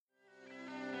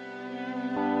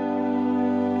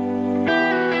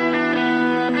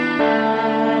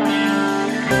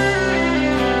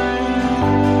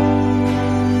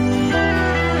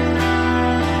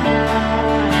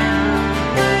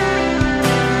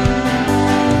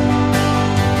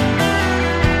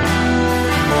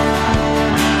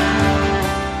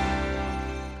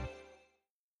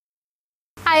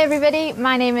everybody,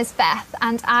 my name is Beth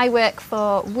and I work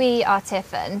for We Are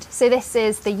Tearfund. So this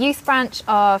is the youth branch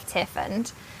of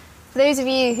Tearfund. For those of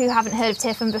you who haven't heard of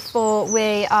Tearfund before,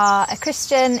 we are a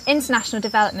Christian international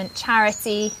development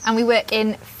charity and we work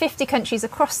in 50 countries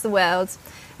across the world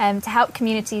to help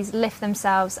communities lift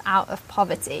themselves out of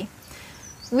poverty.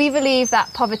 We believe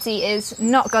that poverty is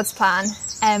not God's plan,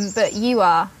 but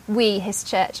we, His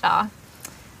church are.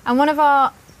 And one of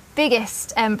our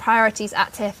biggest priorities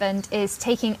at Tearfund is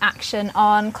taking action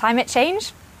on climate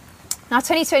change. Now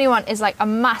 2021 is like a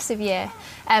massive year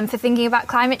for thinking about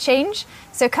climate change.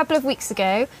 So a couple of weeks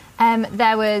ago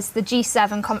there was the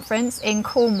G7 conference in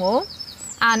Cornwall,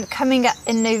 and coming up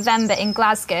in November in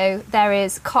Glasgow there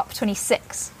is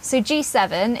COP26. So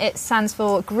G7, it stands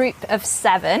for Group of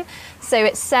Seven. So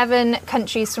it's 7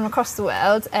 countries from across the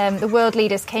world. The world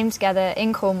leaders came together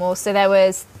in Cornwall. So there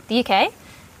was the UK,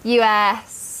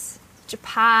 US,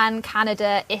 Japan,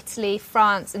 Canada, Italy,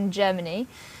 France and Germany.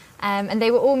 And they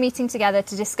were all meeting together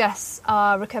to discuss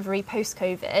our recovery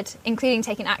post-COVID, including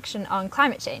taking action on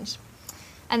climate change.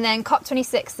 And then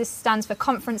COP26, this stands for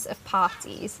Conference of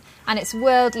Parties, and it's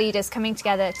world leaders coming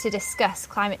together to discuss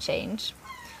climate change.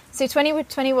 So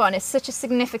 2021 is such a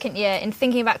significant year in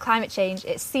thinking about climate change.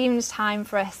 It seems time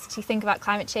for us to think about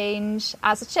climate change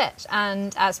as a church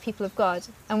and as people of God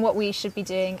and what we should be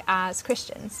doing as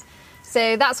Christians.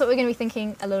 So that's what we're going to be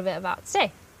thinking a little bit about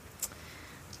today.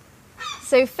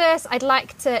 So first, I'd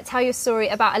like to tell you a story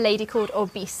about a lady called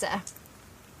Obisa.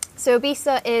 So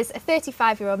Obisa is a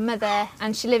 35-year-old mother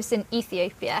and she lives in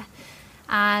Ethiopia.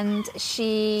 And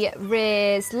she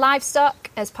rears livestock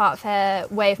as part of her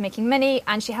way of making money,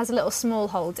 and she has a little small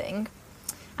holding.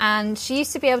 And she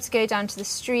used to be able to go down to the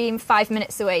stream 5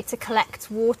 minutes away to collect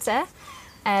water,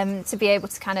 to be able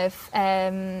to kind of,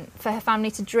 for her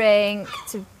family to drink,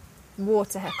 to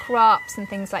water her crops and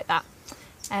things like that.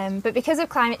 But because of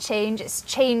climate change, it's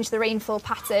changed the rainfall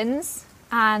patterns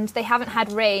and they haven't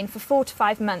had rain for 4 to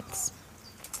 5 months.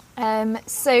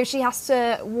 So she has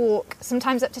to walk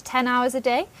sometimes up to 10 hours a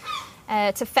day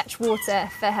to fetch water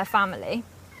for her family.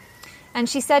 And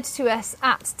she said to us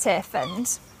at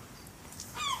Tearfund,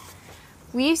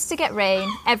 "We used to get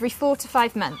rain every 4 to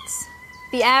 5 months.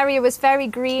 The area was very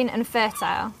green and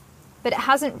fertile, but it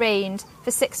hasn't rained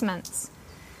for 6 months.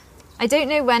 I don't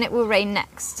know when it will rain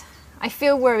next. I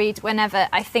feel worried whenever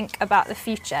I think about the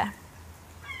future."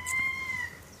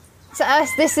 To us,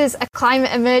 this is a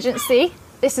climate emergency.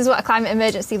 This is what a climate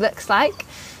emergency looks like.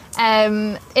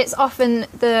 It's often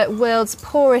the world's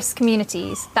poorest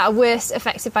communities that are worst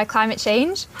affected by climate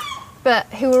change, but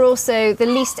who are also the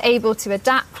least able to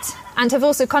adapt and have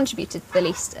also contributed the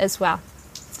least as well.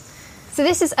 So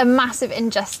this is a massive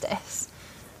injustice.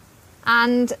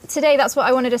 And today that's what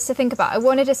I wanted us to think about. I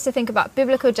wanted us to think about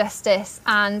biblical justice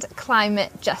and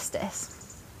climate justice.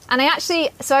 And I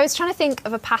was trying to think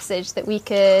of a passage that we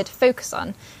could focus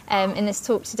on in this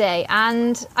talk today.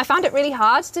 And I found it really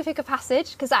hard to pick a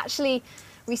passage because actually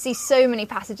we see so many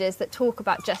passages that talk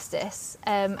about justice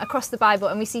across the Bible.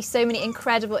 And we see so many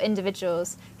incredible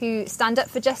individuals who stand up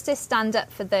for justice, stand up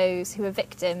for those who are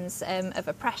victims of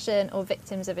oppression or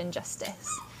victims of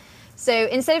injustice. So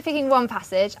instead of picking one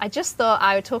passage, I just thought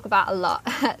I would talk about a lot.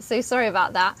 So sorry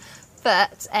about that.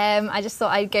 But I just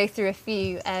thought I'd go through a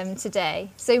few today.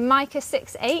 So Micah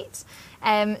 6:8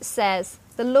 says,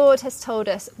 "The Lord has told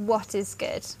us what is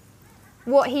good.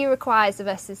 What he requires of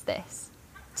us is this: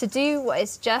 to do what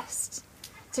is just,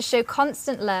 to show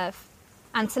constant love,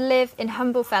 and to live in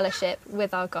humble fellowship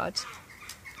with our God."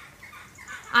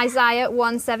 Isaiah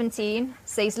 1:17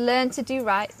 says, "Learn to do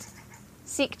right,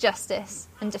 seek justice,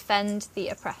 and defend the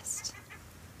oppressed."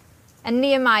 And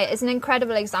Nehemiah is an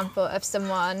incredible example of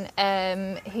someone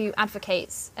who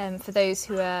advocates for those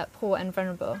who are poor and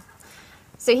vulnerable.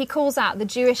 So he calls out the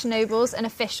Jewish nobles and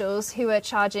officials who are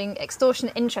charging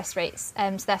extortionate interest rates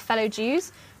to their fellow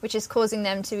Jews, which is causing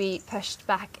them to be pushed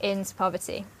back into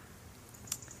poverty.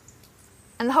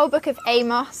 And the whole book of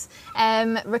Amos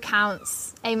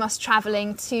recounts Amos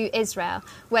travelling to Israel,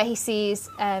 where he sees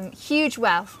huge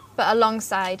wealth, but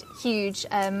alongside huge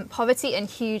poverty and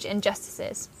huge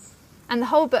injustices. And the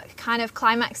whole book kind of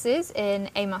climaxes in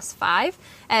Amos 5,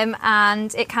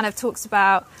 and it kind of talks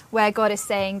about where God is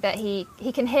saying that he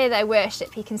can hear their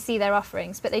worship, he can see their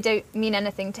offerings, but they don't mean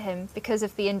anything to him because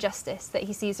of the injustice that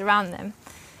he sees around them.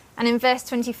 And in verse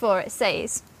 24 it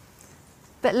says,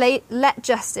 "But let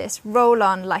justice roll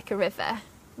on like a river,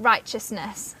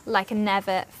 righteousness like a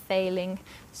never-failing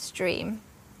stream."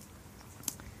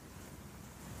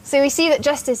 So we see that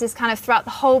justice is kind of throughout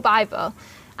the whole Bible.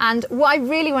 And what I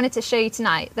really wanted to show you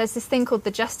tonight, there's this thing called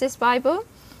the Justice Bible.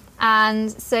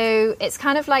 And so it's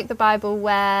kind of like the Bible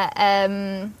where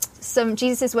some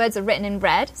Jesus' words are written in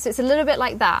red, so it's a little bit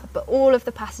like that, but all of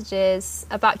the passages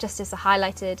about justice are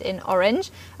highlighted in orange.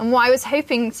 And what I was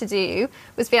hoping to do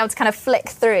was be able to kind of flick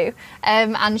through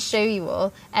and show you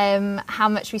all how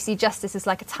much we see justice as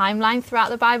like a timeline throughout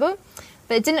the Bible.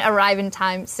 But it didn't arrive in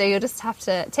time, so you'll just have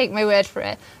to take my word for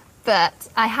it. But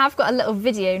I have got a little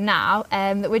video now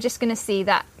that we're just going to see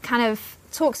that kind of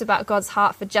talks about God's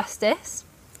heart for justice.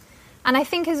 And I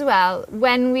think as well,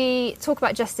 when we talk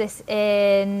about justice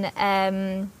in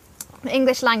the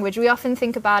English language, we often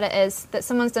think about it as that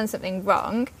someone's done something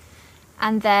wrong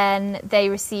and then they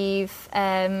receive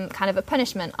kind of a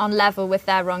punishment on level with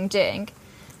their wrongdoing.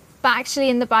 But actually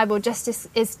in the Bible, justice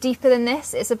is deeper than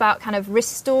this. It's about kind of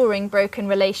restoring broken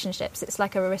relationships. It's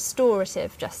like a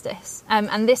restorative justice.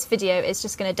 And this video is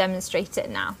just going to demonstrate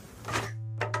it now.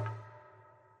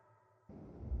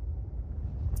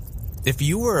 If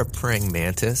you were a praying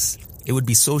mantis, it would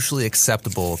be socially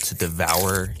acceptable to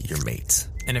devour your mate.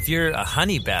 And if you're a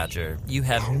honey badger, you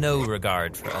have no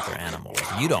regard for other animals.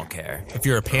 You don't care. If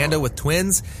you're a panda with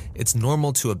twins, it's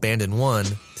normal to abandon one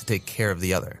to take care of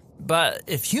the other. But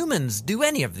if humans do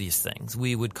any of these things,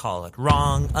 we would call it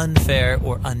wrong, unfair,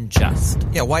 or unjust.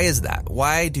 Yeah, why is that?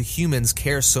 Why do humans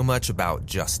care so much about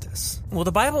justice? Well,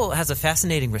 the Bible has a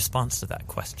fascinating response to that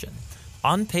question.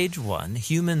 On page 1,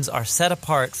 humans are set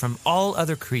apart from all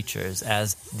other creatures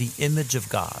as the image of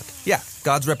God. Yeah,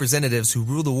 God's representatives who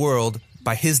rule the world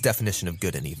by his definition of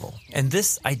good and evil. And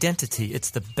this identity,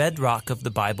 it's the bedrock of the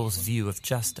Bible's view of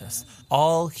justice.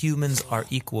 All humans are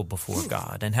equal before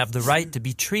God and have the right to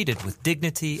be treated with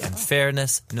dignity and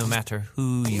fairness no matter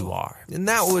who you are. And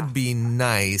that would be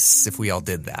nice if we all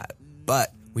did that.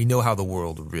 But we know how the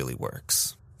world really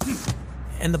works.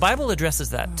 And the Bible addresses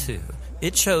that too.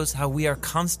 It shows how we are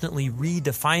constantly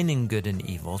redefining good and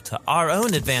evil to our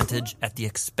own advantage at the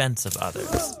expense of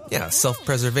others. Yeah,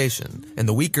 self-preservation. And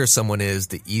the weaker someone is,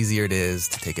 the easier it is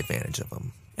to take advantage of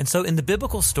them. And so in the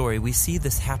biblical story, we see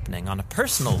this happening on a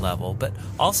personal level, but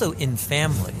also in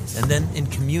families, and then in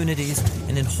communities,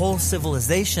 and in whole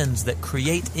civilizations that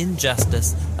create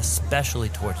injustice, especially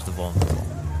towards the vulnerable.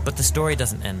 But the story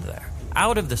doesn't end there.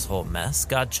 Out of this whole mess,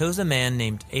 God chose a man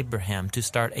named Abraham to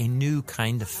start a new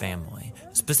kind of family.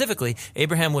 Specifically,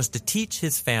 Abraham was to teach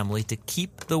his family to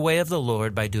keep the way of the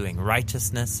Lord by doing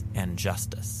righteousness and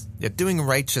justice. Yeah, doing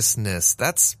righteousness,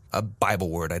 that's a Bible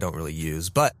word I don't really use,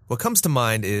 but what comes to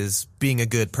mind is being a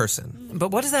good person. But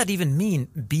what does that even mean,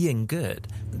 being good?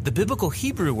 The biblical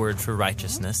Hebrew word for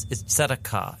righteousness is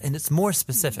tzedakah, and it's more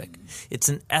specific. It's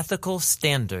an ethical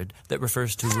standard that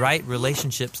refers to right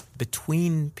relationships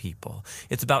between people.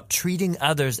 It's about treating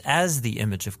others as the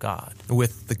image of God,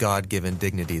 with the God-given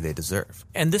dignity they deserve.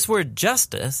 And this word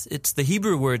justice, it's the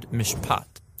Hebrew word mishpat.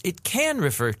 It can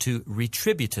refer to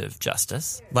retributive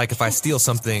justice. Like if I steal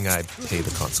something, I pay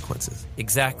the consequences.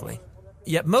 Exactly.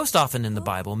 Yet most often in the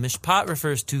Bible, mishpat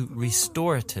refers to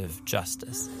restorative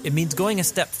justice. It means going a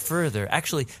step further,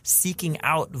 actually seeking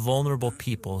out vulnerable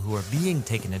people who are being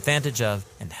taken advantage of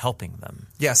and helping them.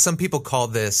 Yeah, some people call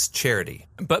this charity.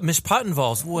 But mishpat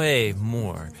involves way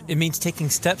more. It means taking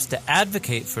steps to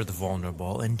advocate for the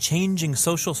vulnerable and changing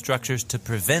social structures to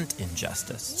prevent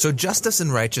injustice. So justice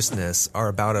and righteousness are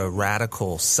about a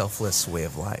radical, selfless way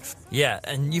of life. Yeah,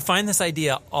 and you find this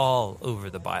idea all over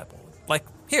the Bible. Like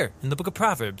here, in the book of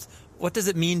Proverbs, what does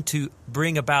it mean to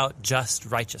bring about just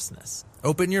righteousness?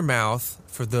 Open your mouth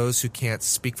for those who can't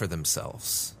speak for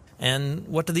themselves. And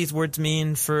what do these words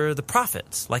mean for the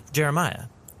prophets, like Jeremiah?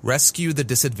 Rescue the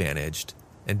disadvantaged,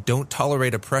 and don't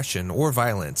tolerate oppression or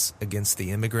violence against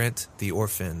the immigrant, the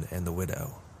orphan, and the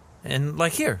widow. And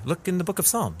like here, look in the book of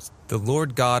Psalms. The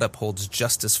Lord God upholds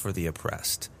justice for the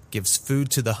oppressed, gives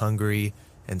food to the hungry,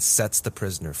 and sets the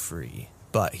prisoner free.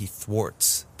 But he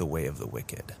thwarts the way of the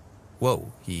wicked.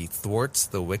 Whoa, he thwarts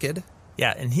the wicked?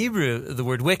 Yeah, in Hebrew, the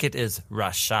word wicked is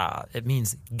rasha. It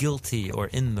means guilty or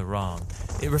in the wrong.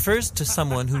 It refers to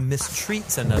someone who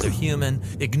mistreats another human,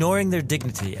 ignoring their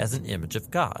dignity as an image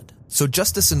of God. So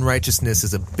justice and righteousness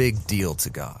is a big deal to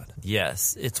God.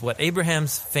 Yes, it's what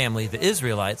Abraham's family, the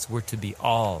Israelites, were to be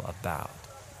all about.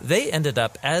 They ended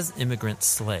up as immigrant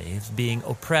slaves, being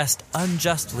oppressed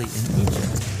unjustly in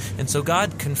Egypt. And so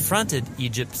God confronted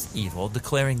Egypt's evil,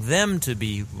 declaring them to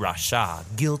be rasha,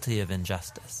 guilty of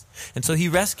injustice. And so he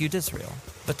rescued Israel.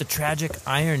 But the tragic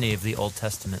irony of the Old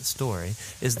Testament story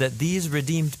is that these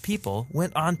redeemed people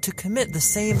went on to commit the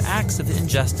same acts of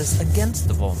injustice against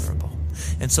the vulnerable.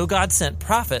 And so God sent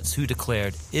prophets who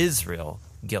declared Israel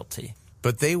guilty.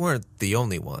 But they weren't the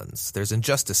only ones. There's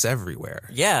injustice everywhere.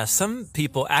 Yeah, some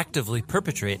people actively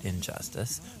perpetrate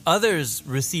injustice. Others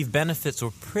receive benefits or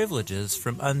privileges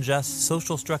from unjust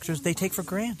social structures they take for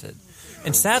granted.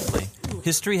 And sadly,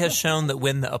 history has shown that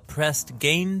when the oppressed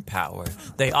gain power,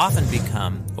 they often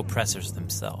become oppressors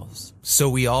themselves. So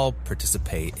we all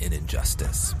participate in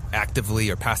injustice, actively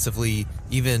or passively,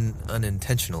 even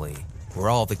unintentionally. We're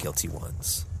all the guilty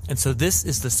ones. And so this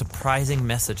is the surprising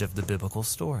message of the biblical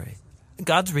story.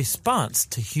 God's response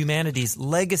to humanity's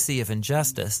legacy of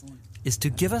injustice is to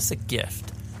give us a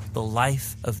gift, the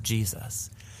life of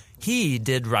Jesus. He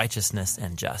did righteousness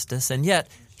and justice, and yet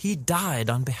he died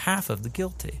on behalf of the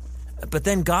guilty. But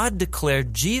then God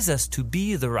declared Jesus to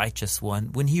be the righteous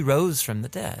one when he rose from the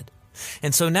dead.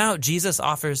 And so now Jesus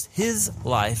offers his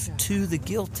life to the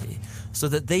guilty so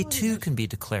that they too can be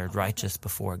declared righteous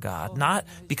before God, not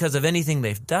because of anything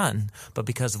they've done, but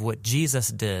because of what Jesus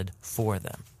did for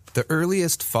them. The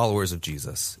earliest followers of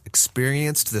Jesus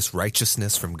experienced this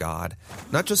righteousness from God,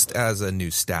 not just as a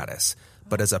new status,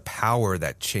 but as a power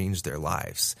that changed their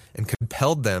lives and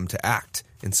compelled them to act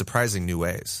in surprising new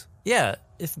ways. Yeah,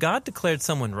 if God declared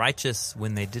someone righteous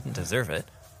when they didn't deserve it,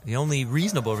 the only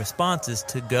reasonable response is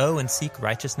to go and seek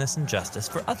righteousness and justice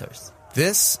for others.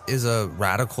 This is a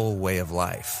radical way of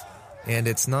life, and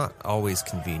it's not always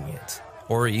convenient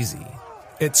or easy.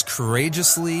 It's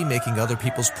courageously making other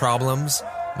people's problems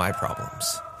my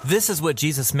problems. This is what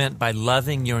Jesus meant by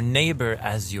loving your neighbor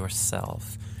as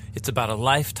yourself. It's about a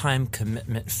lifetime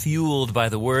commitment fueled by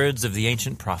the words of the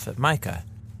ancient prophet Micah.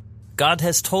 God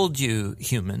has told you,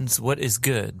 humans, what is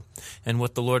good, and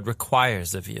what the Lord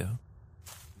requires of you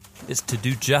is to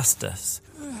do justice,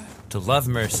 to love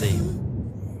mercy,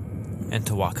 and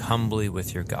to walk humbly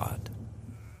with your God.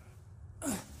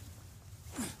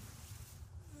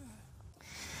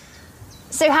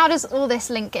 So how does all this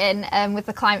link in with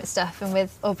the climate stuff and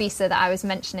with Orbisa that I was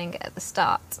mentioning at the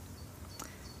start?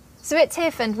 So at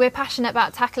Tearfund, we're passionate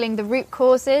about tackling the root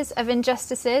causes of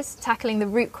injustices, tackling the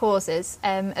root causes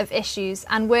of issues,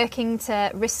 and working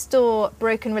to restore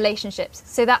broken relationships.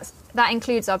 So that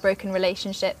includes our broken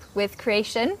relationship with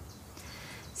creation.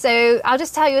 So I'll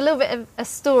just tell you a little bit of a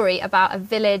story about a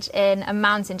village in a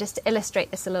mountain, just to illustrate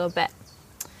this a little bit.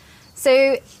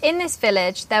 So in this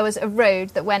village, there was a road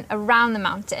that went around the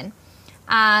mountain,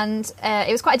 and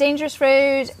it was quite a dangerous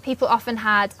road. People often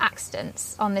had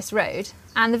accidents on this road,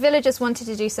 and the villagers wanted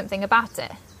to do something about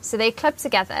it. So they clubbed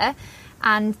together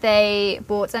and they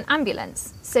bought an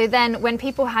ambulance. So then when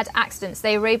people had accidents,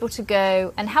 they were able to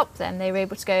go and help them. They were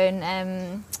able to go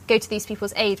and go to these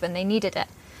people's aid when they needed it.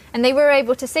 And they were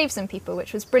able to save some people,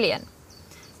 which was brilliant.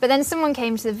 But then someone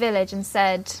came to the village and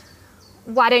said,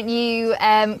 why don't you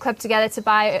club together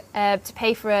to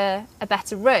pay for a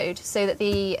better road so that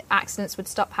the accidents would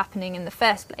stop happening in the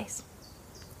first place?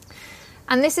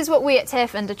 And this is what we at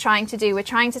Tearfund are trying to do. We're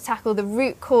trying to tackle the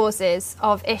root causes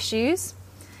of issues.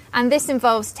 And this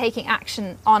involves taking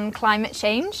action on climate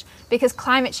change, because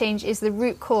climate change is the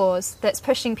root cause that's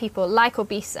pushing people like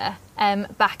Orbisa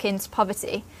back into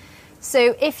poverty.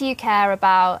 So if you care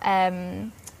about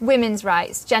women's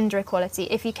rights, gender equality,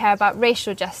 if you care about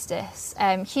racial justice,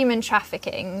 human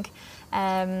trafficking,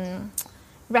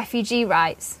 refugee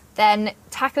rights, then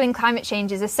tackling climate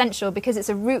change is essential, because it's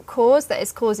a root cause that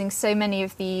is causing so many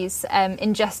of these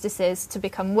injustices to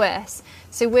become worse.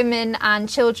 So women and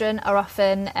children are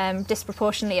often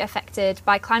disproportionately affected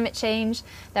by climate change.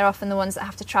 They're often the ones that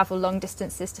have to travel long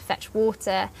distances to fetch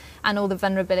water, and all the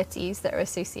vulnerabilities that are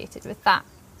associated with that.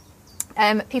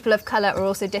 People of colour are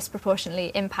also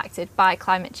disproportionately impacted by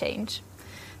climate change.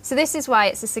 So this is why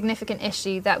it's a significant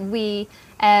issue that we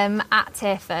at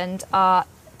Tearfund are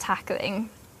tackling.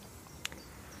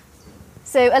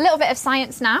 So a little bit of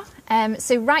science now.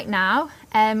 So right now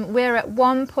we're at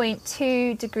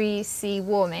 1.2 degrees C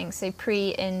warming, so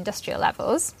pre-industrial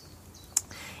levels.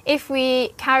 If we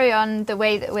carry on the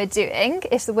way that we're doing,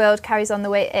 if the world carries on the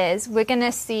way it is, we're going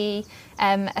to see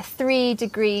a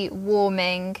 3-degree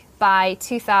warming by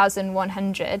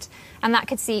 2100, and that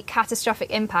could see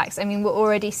catastrophic impacts. I mean, we're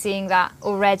already seeing that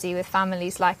already with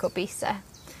families like Orbisa.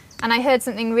 And I heard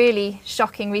something really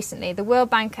shocking recently. The World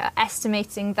Bank are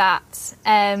estimating that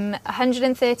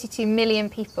 132 million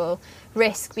people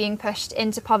risk being pushed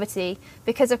into poverty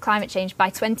because of climate change by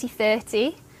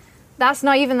 2030. That's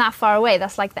not even that far away.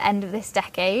 That's like the end of this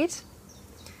decade.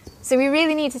 So we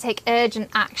really need to take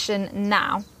urgent action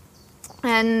now.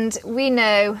 And we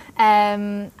know,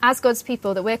 as God's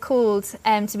people, that we're called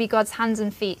to be God's hands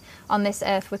and feet on this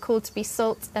earth. We're called to be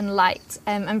salt and light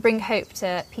and bring hope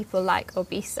to people like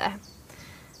Orbisa.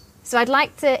 So I'd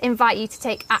like to invite you to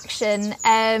take action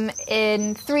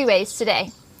in 3 ways today.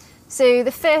 So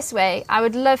the first way, I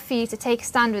would love for you to take a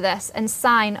stand with us and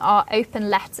sign our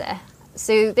open letter.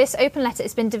 So this open letter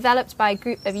has been developed by a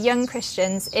group of young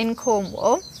Christians in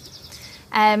Cornwall.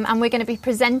 And we're going to be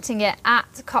presenting it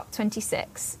at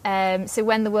COP26, so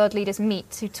when the world leaders meet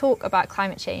to talk about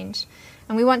climate change.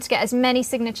 And we want to get as many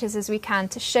signatures as we can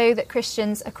to show that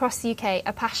Christians across the UK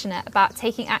are passionate about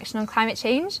taking action on climate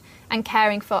change and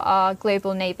caring for our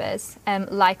global neighbours,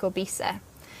 like Orbisa.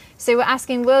 So we're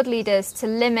asking world leaders to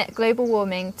limit global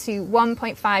warming to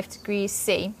 1.5 degrees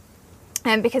C.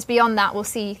 Because beyond that, we'll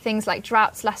see things like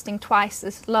droughts lasting twice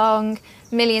as long,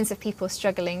 millions of people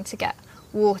struggling to get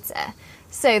water.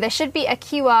 So there should be a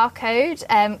QR code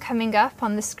coming up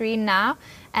on the screen now,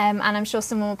 and I'm sure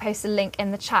someone will post a link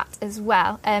in the chat as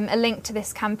well, a link to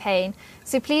this campaign.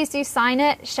 So please do sign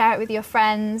it, share it with your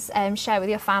friends, share it with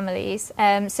your families,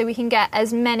 so we can get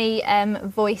as many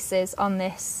voices on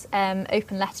this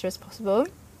open letter as possible.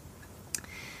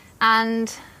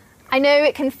 And I know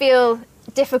it can feel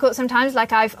difficult sometimes,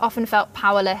 like I've often felt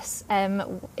powerless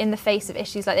in the face of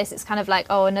issues like this. It's kind of like,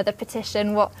 oh, another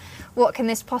petition, what can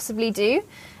this possibly do?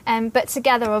 But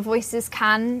together our voices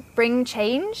can bring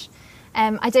change.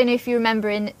 I don't know if you remember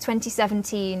in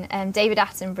 2017, David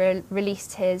Attenborough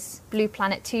released his Blue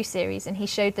Planet 2 series, and he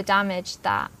showed the damage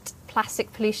that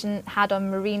plastic pollution had on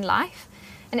marine life.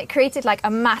 And it created like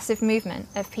a massive movement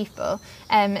of people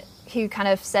who kind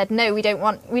of said, no, we don't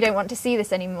want to see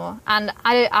this anymore. And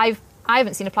I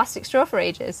haven't seen a plastic straw for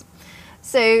ages.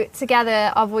 So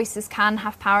together our voices can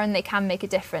have power and they can make a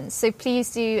difference. So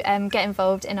please do get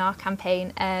involved in our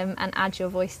campaign and add your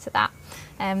voice to that.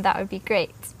 That would be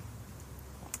great.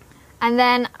 And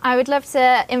then I would love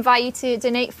to invite you to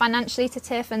donate financially to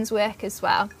Tearfund's work as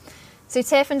well. So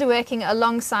Tearfund are working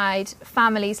alongside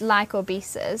families like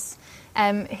Orbisa's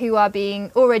who are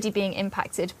already being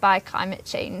impacted by climate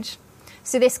change.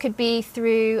 So this could be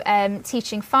through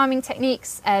teaching farming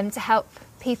techniques to help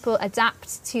people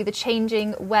adapt to the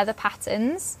changing weather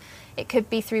patterns. It could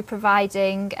be through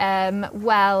providing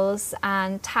wells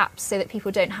and taps so that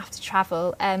people don't have to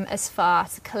travel as far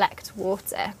to collect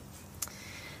water.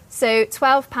 So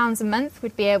 £12 a month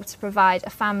would be able to provide a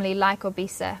family like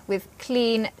Orbisa with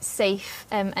clean, safe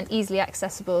and easily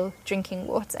accessible drinking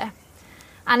water.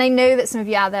 And I know that some of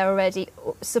you out there already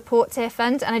support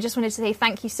Tearfund, and I just wanted to say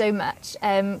thank you so much.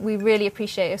 We really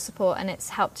appreciate your support, and it's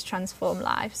helped to transform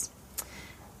lives.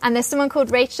 And there's someone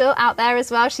called Rachel out there as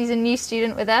well. She's a new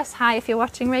student with us. Hi, if you're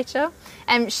watching, Rachel.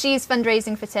 She's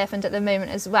fundraising for Tearfund at the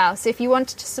moment as well. So if you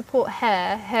wanted to support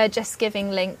her Just Giving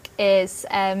link is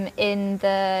in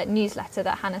the newsletter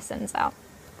that Hannah sends out.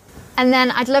 And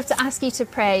then I'd love to ask you to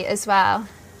pray as well.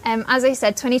 As I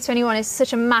said, 2021 is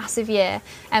such a massive year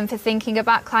for thinking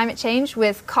about climate change,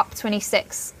 with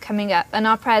COP26 coming up, and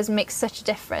our prayers make such a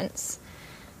difference.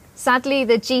 Sadly,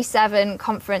 the G7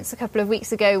 conference a couple of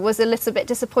weeks ago was a little bit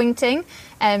disappointing.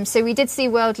 So we did see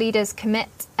world leaders commit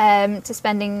to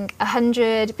spending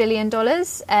 $100 billion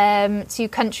to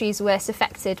countries worst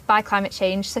affected by climate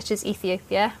change, such as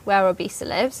Ethiopia, where Orbisa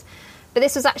lives. But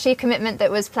this was actually a commitment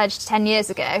that was pledged 10 years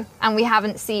ago, and we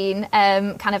haven't seen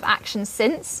kind of action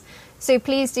since. So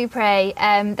please do pray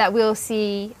that we'll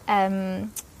see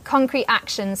concrete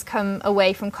actions come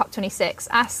away from COP26.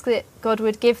 Ask that God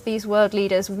would give these world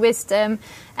leaders wisdom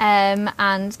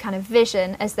and kind of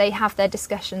vision as they have their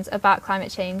discussions about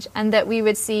climate change, and that we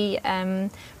would see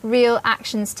real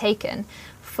actions taken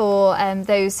for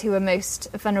those who are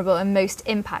most vulnerable and most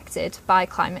impacted by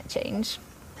climate change.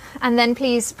 And then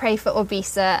please pray for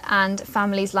Orbisa and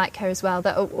families like her as well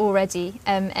that are already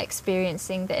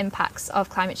experiencing the impacts of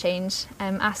climate change.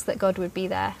 Ask that God would be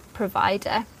their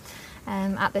provider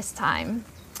at this time.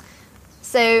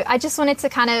 So I just wanted to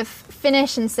kind of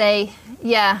finish and say,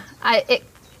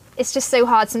 it's just so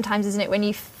hard sometimes, isn't it, when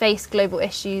you face global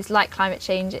issues like climate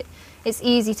change. It's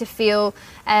easy to feel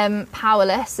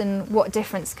powerless, and what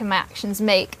difference can my actions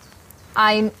make?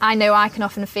 I know I can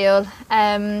often feel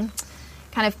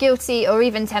kind of guilty or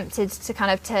even tempted to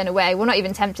kind of turn away. Well, not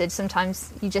even tempted,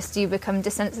 sometimes you just do become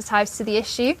desensitized to the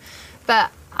issue.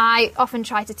 But I often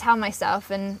try to tell myself,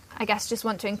 and I guess just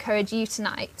want to encourage you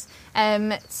tonight,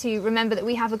 to remember that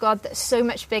we have a God that's so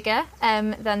much bigger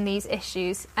than these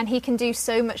issues, and he can do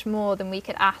so much more than we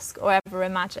could ask or ever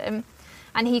imagine.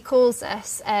 And he calls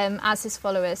us as his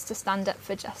followers to stand up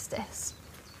for justice.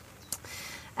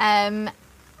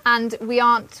 And we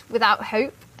aren't without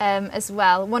hope as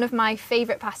well. One of my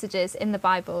favourite passages in the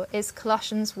Bible is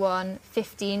Colossians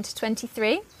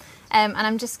 1:15-23. And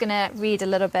I'm just going to read a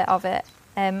little bit of it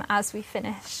as we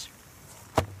finish.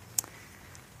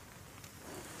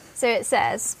 So it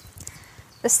says,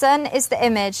 "The Son is the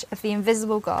image of the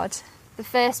invisible God, the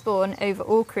firstborn over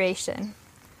all creation.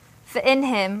 For in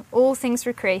him all things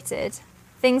were created,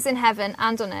 things in heaven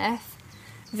and on earth,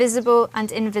 visible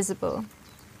and invisible,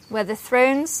 whether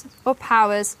thrones or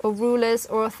powers or rulers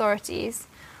or authorities.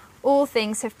 All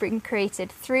things have been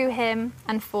created through him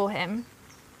and for him.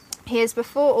 He is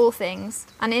before all things,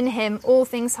 and in him all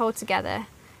things hold together.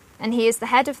 And he is the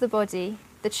head of the body,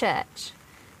 the church.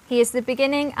 He is the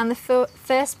beginning and the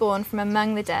firstborn from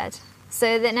among the dead,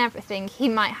 so that in everything he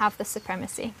might have the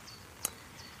supremacy.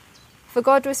 For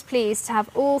God was pleased to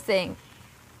have all his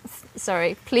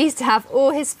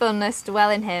fullness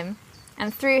dwell in him,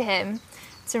 and through him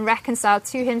to reconcile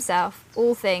to himself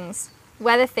all things,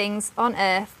 whether things on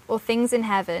earth or things in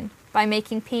heaven, by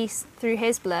making peace through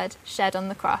his blood shed on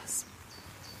the cross.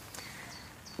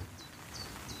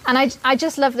 And I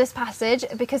just love this passage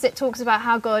because it talks about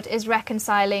how God is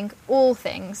reconciling all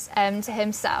things to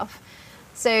himself.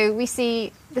 So we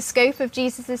see the scope of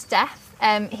Jesus' death.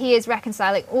 He is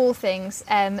reconciling all things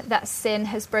that sin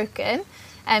has broken.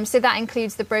 So that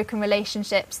includes the broken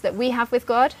relationships that we have with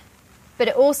God, but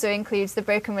it also includes the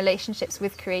broken relationships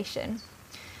with creation.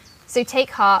 So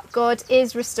take heart, God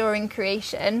is restoring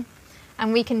creation,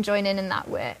 and we can join in that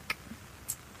work.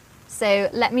 So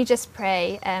let me just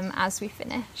pray as we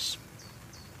finish.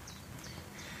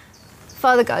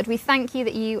 Father God, we thank you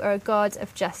that you are a God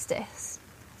of justice.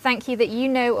 Thank you that you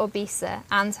know Orbisa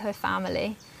and her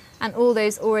family, and all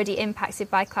those already impacted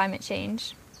by climate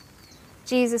change.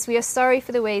 Jesus, we are sorry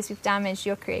for the ways we've damaged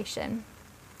your creation.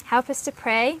 Help us to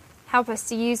pray, help us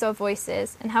to use our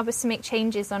voices, and help us to make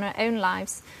changes on our own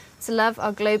lives to love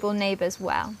our global neighbours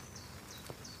well.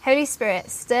 Holy Spirit,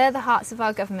 stir the hearts of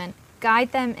our government,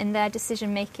 guide them in their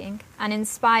decision making, and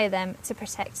inspire them to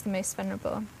protect the most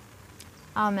vulnerable.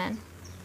 Amen.